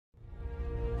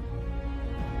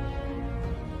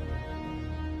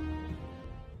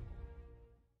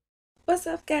What's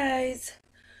up, guys?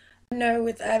 Nerd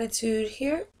with Attitude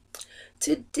here.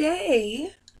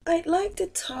 Today, I'd like to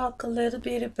talk a little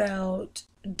bit about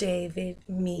David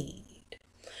Meade.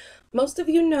 Most of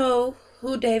you know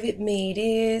who David Meade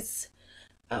is.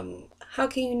 How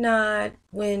can you not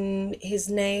when his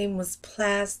name was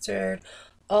plastered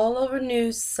all over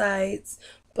news sites,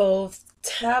 both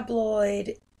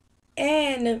tabloid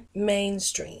and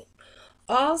mainstream?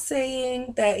 All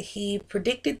saying that he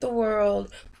predicted the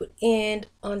world would end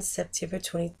on September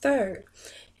 23rd.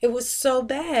 It was so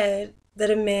bad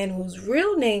that a man whose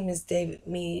real name is David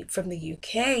Meade from the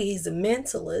UK, he's a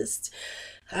mentalist,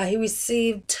 he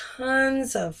received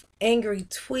tons of angry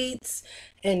tweets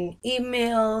and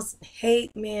emails,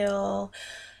 hate mail.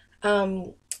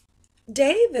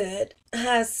 David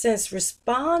has since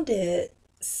responded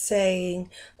saying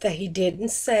that he didn't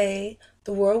say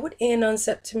the world would end on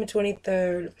September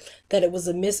 23rd, that it was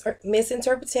a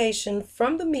misinterpretation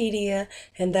from the media,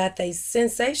 and that they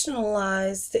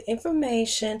sensationalized the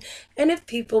information, and if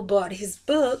people bought his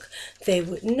book, they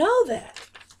would know that.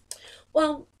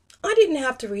 Well, I didn't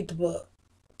have to read the book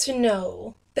to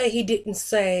know that he didn't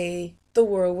say the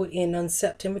world would end on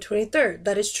September 23rd.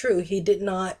 That is true. He did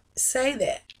not say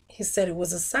that. He said it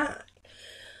was a sign.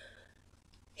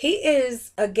 He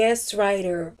is a guest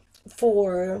writer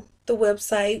for the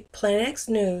website Planet X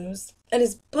News, and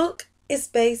his book is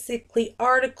basically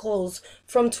articles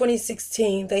from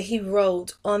 2016 that he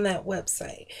wrote on that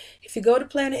website. If you go to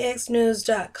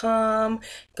planetxnews.com,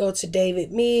 go to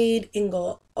David Meade, and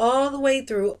go all the way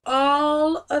through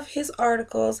all of his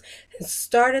articles and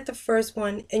start at the first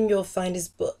one, and you'll find his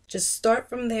book. Just start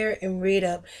from there and read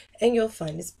up, and you'll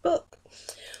find his book.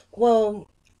 Well,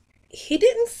 he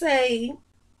didn't say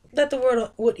that the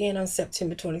world would end on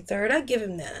September 23rd. I give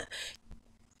him that.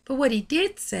 But what he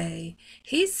did say,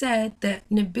 he said that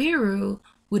Nibiru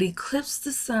would eclipse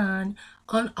the sun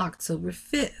on October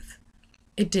 5th.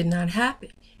 It did not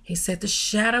happen. He said the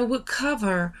shadow would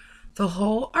cover the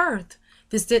whole earth.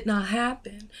 This did not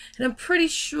happen. And I'm pretty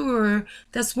sure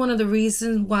that's one of the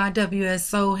reasons why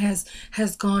WSO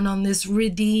has gone on this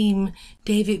redeem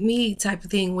David Meade type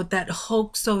of thing with that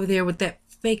hoax over there with that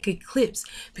fake eclipse,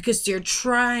 because they're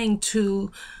trying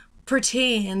to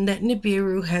pretend that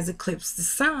Nibiru has eclipsed the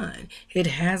sun. It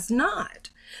has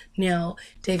not. Now,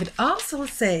 David also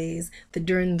says that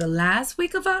during the last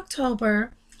week of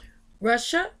October,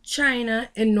 Russia, China,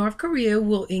 and North Korea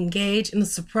will engage in a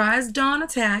surprise dawn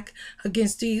attack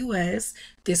against the U.S.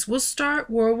 This will start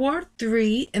World War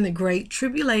III and the Great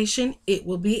Tribulation. It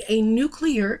will be a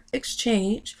nuclear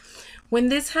exchange. When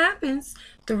this happens,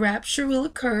 the rapture will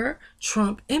occur.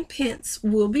 Trump and Pence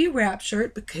will be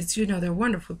raptured because, they're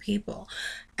wonderful people.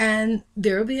 And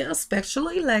there will be a special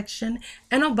election,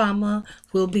 and Obama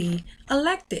will be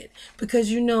elected.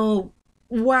 Because,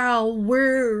 while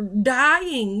we're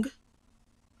dying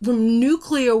from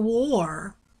nuclear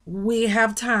war, we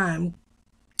have time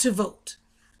to vote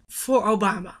for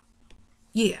Obama.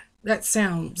 Yeah, that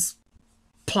sounds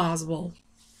plausible,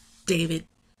 David.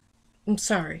 I'm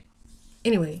sorry.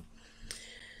 Anyway,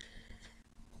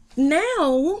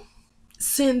 now,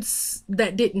 since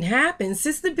that didn't happen,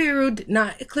 since the Bureau did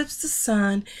not eclipse the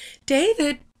sun,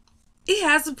 David, he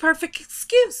has a perfect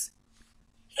excuse.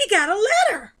 He got a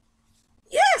letter.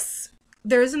 Yes.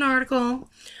 There's an article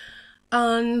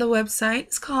on the website.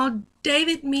 It's called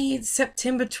David Meade,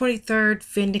 September 23rd,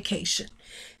 Vindication.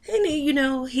 And,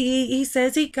 he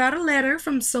says he got a letter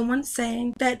from someone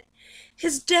saying that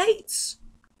his dates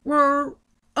were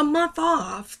a month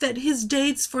off, that his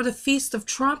dates for the Feast of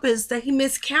Trumpets, that he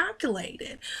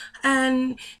miscalculated,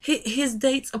 and his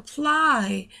dates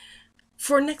apply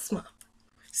for next month.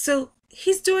 So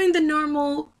he's doing the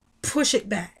normal push it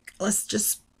back. Let's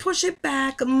just push it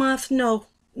back a month. No,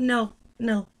 not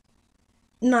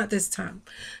this time.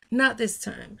 Not this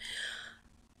time.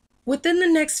 Within the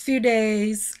next few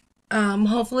days,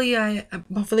 hopefully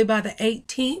by the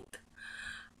 18th,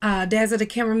 Dazza the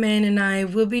cameraman and I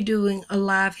will be doing a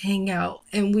live hangout,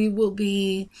 and we will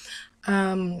be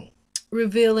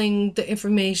revealing the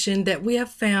information that we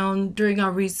have found during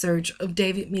our research of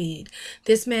David Meade.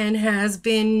 This man has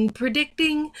been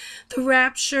predicting the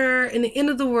rapture and the end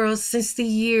of the world since the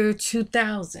year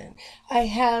 2000. I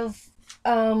have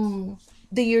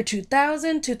the year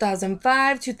 2000,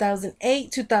 2005,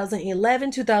 2008,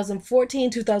 2011, 2014,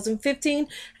 2015,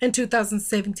 and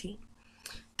 2017.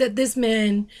 That this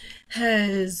man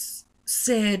has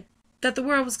said that the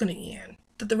world was going to end,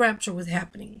 that the rapture was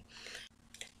happening.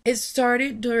 It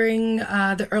started during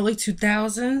the early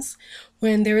 2000s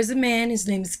when there is a man, his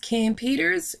name is Ken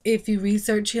Peters. If you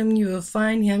research him, you will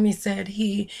find him. He said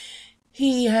he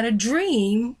had a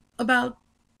dream about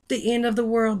the end of the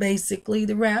world, basically,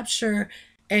 the rapture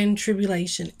and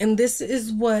tribulation. And this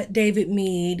is what David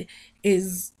Meade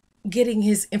is getting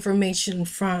his information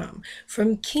from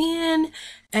Ken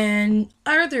and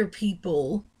other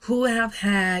people who have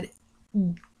had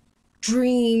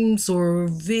dreams or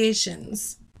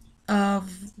visions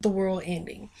of the world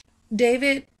ending.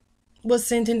 David was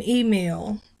sent an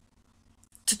email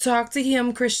to talk to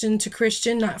him, Christian to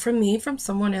Christian, not from me, from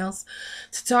someone else,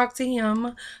 to talk to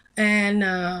him,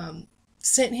 and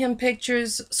sent him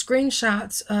pictures,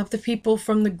 screenshots of the people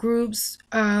from the groups,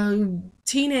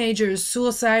 teenagers,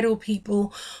 suicidal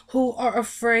people who are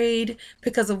afraid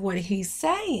because of what he's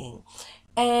saying.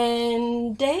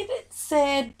 And David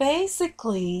said,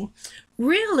 basically,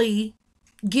 really,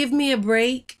 give me a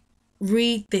break,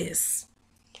 read this.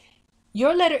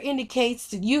 Your letter indicates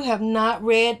that you have not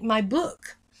read my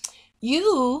book.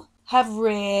 You have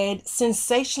read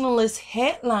sensationalist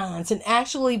headlines and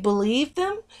actually believed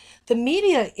them. The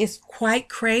media is quite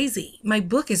crazy. My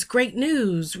book is great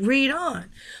news. Read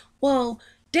on. Well,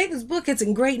 David's book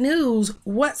isn't great news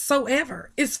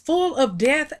whatsoever. It's full of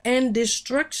death and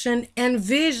destruction and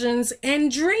visions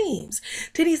and dreams.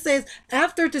 Then he says,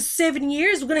 after the 7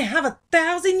 years, we're going to have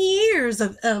 1,000 years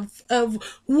of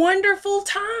wonderful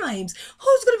times.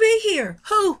 Who's going to be here?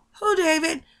 Who,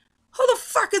 David? Who the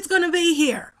fuck is going to be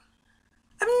here?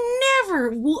 I never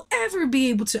will ever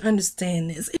be able to understand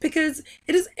this, because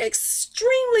it is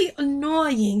extremely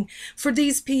annoying for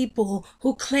these people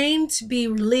who claim to be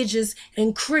religious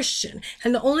and Christian,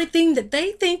 and the only thing that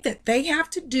they think that they have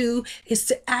to do is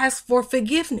to ask for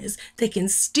forgiveness. They can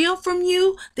steal from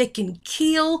you, they can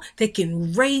kill, they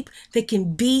can rape, they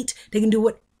can beat, they can do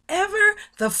whatever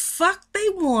the fuck they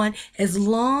want as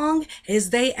long as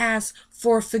they ask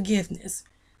for forgiveness.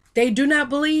 They do not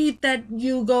believe that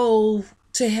you go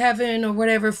to heaven or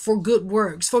whatever for good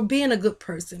works, for being a good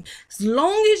person. As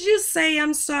long as you say,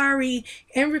 I'm sorry,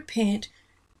 and repent,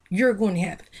 you're going to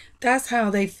heaven. That's how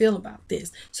they feel about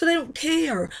this. So they don't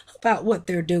care about what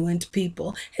they're doing to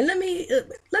people. And let me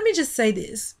just say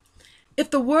this. If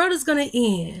the world is going to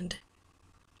end,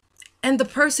 and the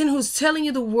person who's telling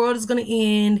you the world is going to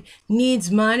end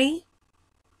needs money,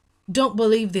 don't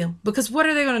believe them. Because what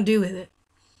are they going to do with it?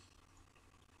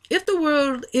 If the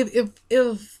world,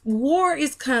 if war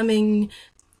is coming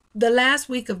the last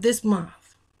week of this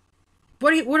month,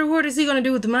 what is he going to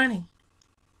do with the money?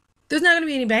 There's not going to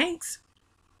be any banks.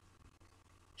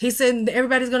 He said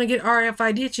everybody's going to get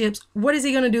RFID chips. What is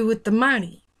he going to do with the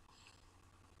money?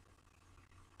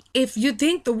 If you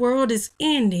think the world is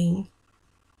ending,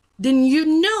 then you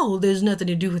know there's nothing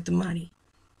to do with the money.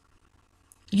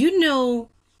 You know,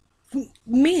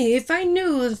 me, if I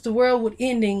knew that the world was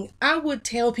ending, I would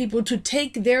tell people to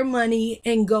take their money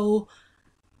and go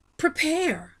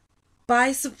prepare.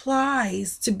 Buy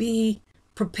supplies to be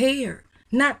prepared.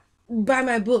 Not buy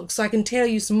my book so I can tell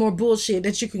you some more bullshit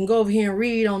that you can go over here and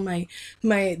read on my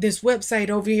this website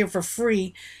over here for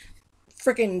free.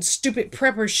 Freaking stupid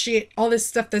prepper shit. All this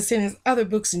stuff that's in his other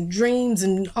books and dreams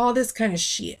and all this kind of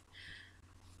shit.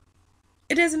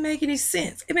 It doesn't make any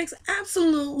sense. It makes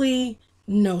absolutely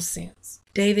no sense.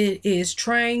 David is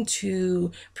trying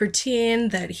to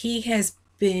pretend that he has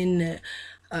been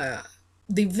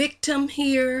the victim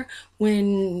here,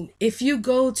 when if you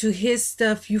go to his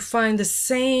stuff, you find the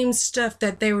same stuff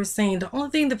that they were saying. The only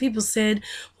thing that people said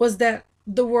was that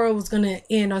the world was going to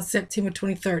end on September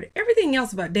 23rd. Everything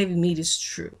else about David Meade is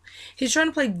true. He's trying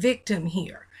to play victim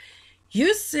here.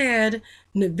 You said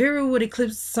Nibiru would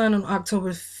eclipse the sun on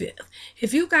October 5th.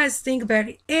 If you guys think about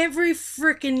it, every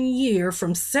freaking year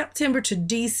from September to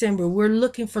December, we're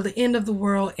looking for the end of the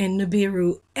world in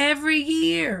Nibiru every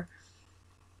year.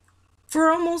 For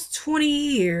almost 20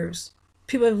 years,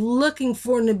 people are looking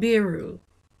for Nibiru,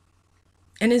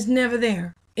 and it's never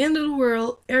there. End of the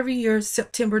world every year,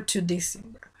 September to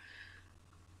December.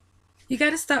 You got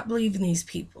to stop believing these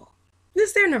people,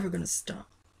 because they're never going to stop.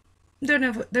 They're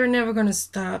never going to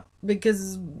stop,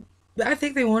 because I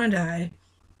think they want to die.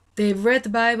 They've read the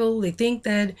Bible. They think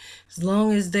that as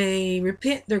long as they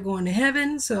repent, they're going to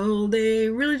heaven. So they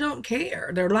really don't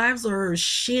care. Their lives are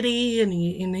shitty,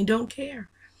 and they don't care.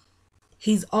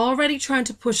 He's already trying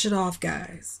to push it off,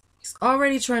 guys. He's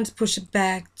already trying to push it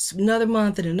back to another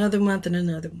month and another month and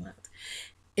another month.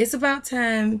 It's about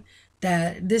time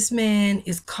that this man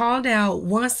is called out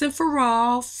once and for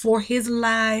all for his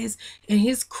lies and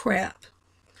his crap.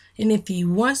 And if he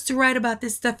wants to write about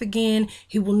this stuff again,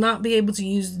 he will not be able to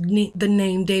use the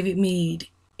name David Meade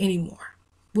anymore.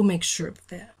 We'll make sure of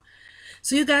that.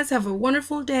 So you guys have a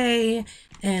wonderful day,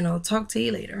 and I'll talk to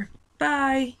you later.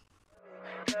 Bye.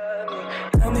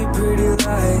 Tell me pretty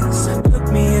lies,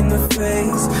 look me in the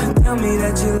face, tell me that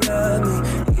said you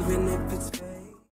love me.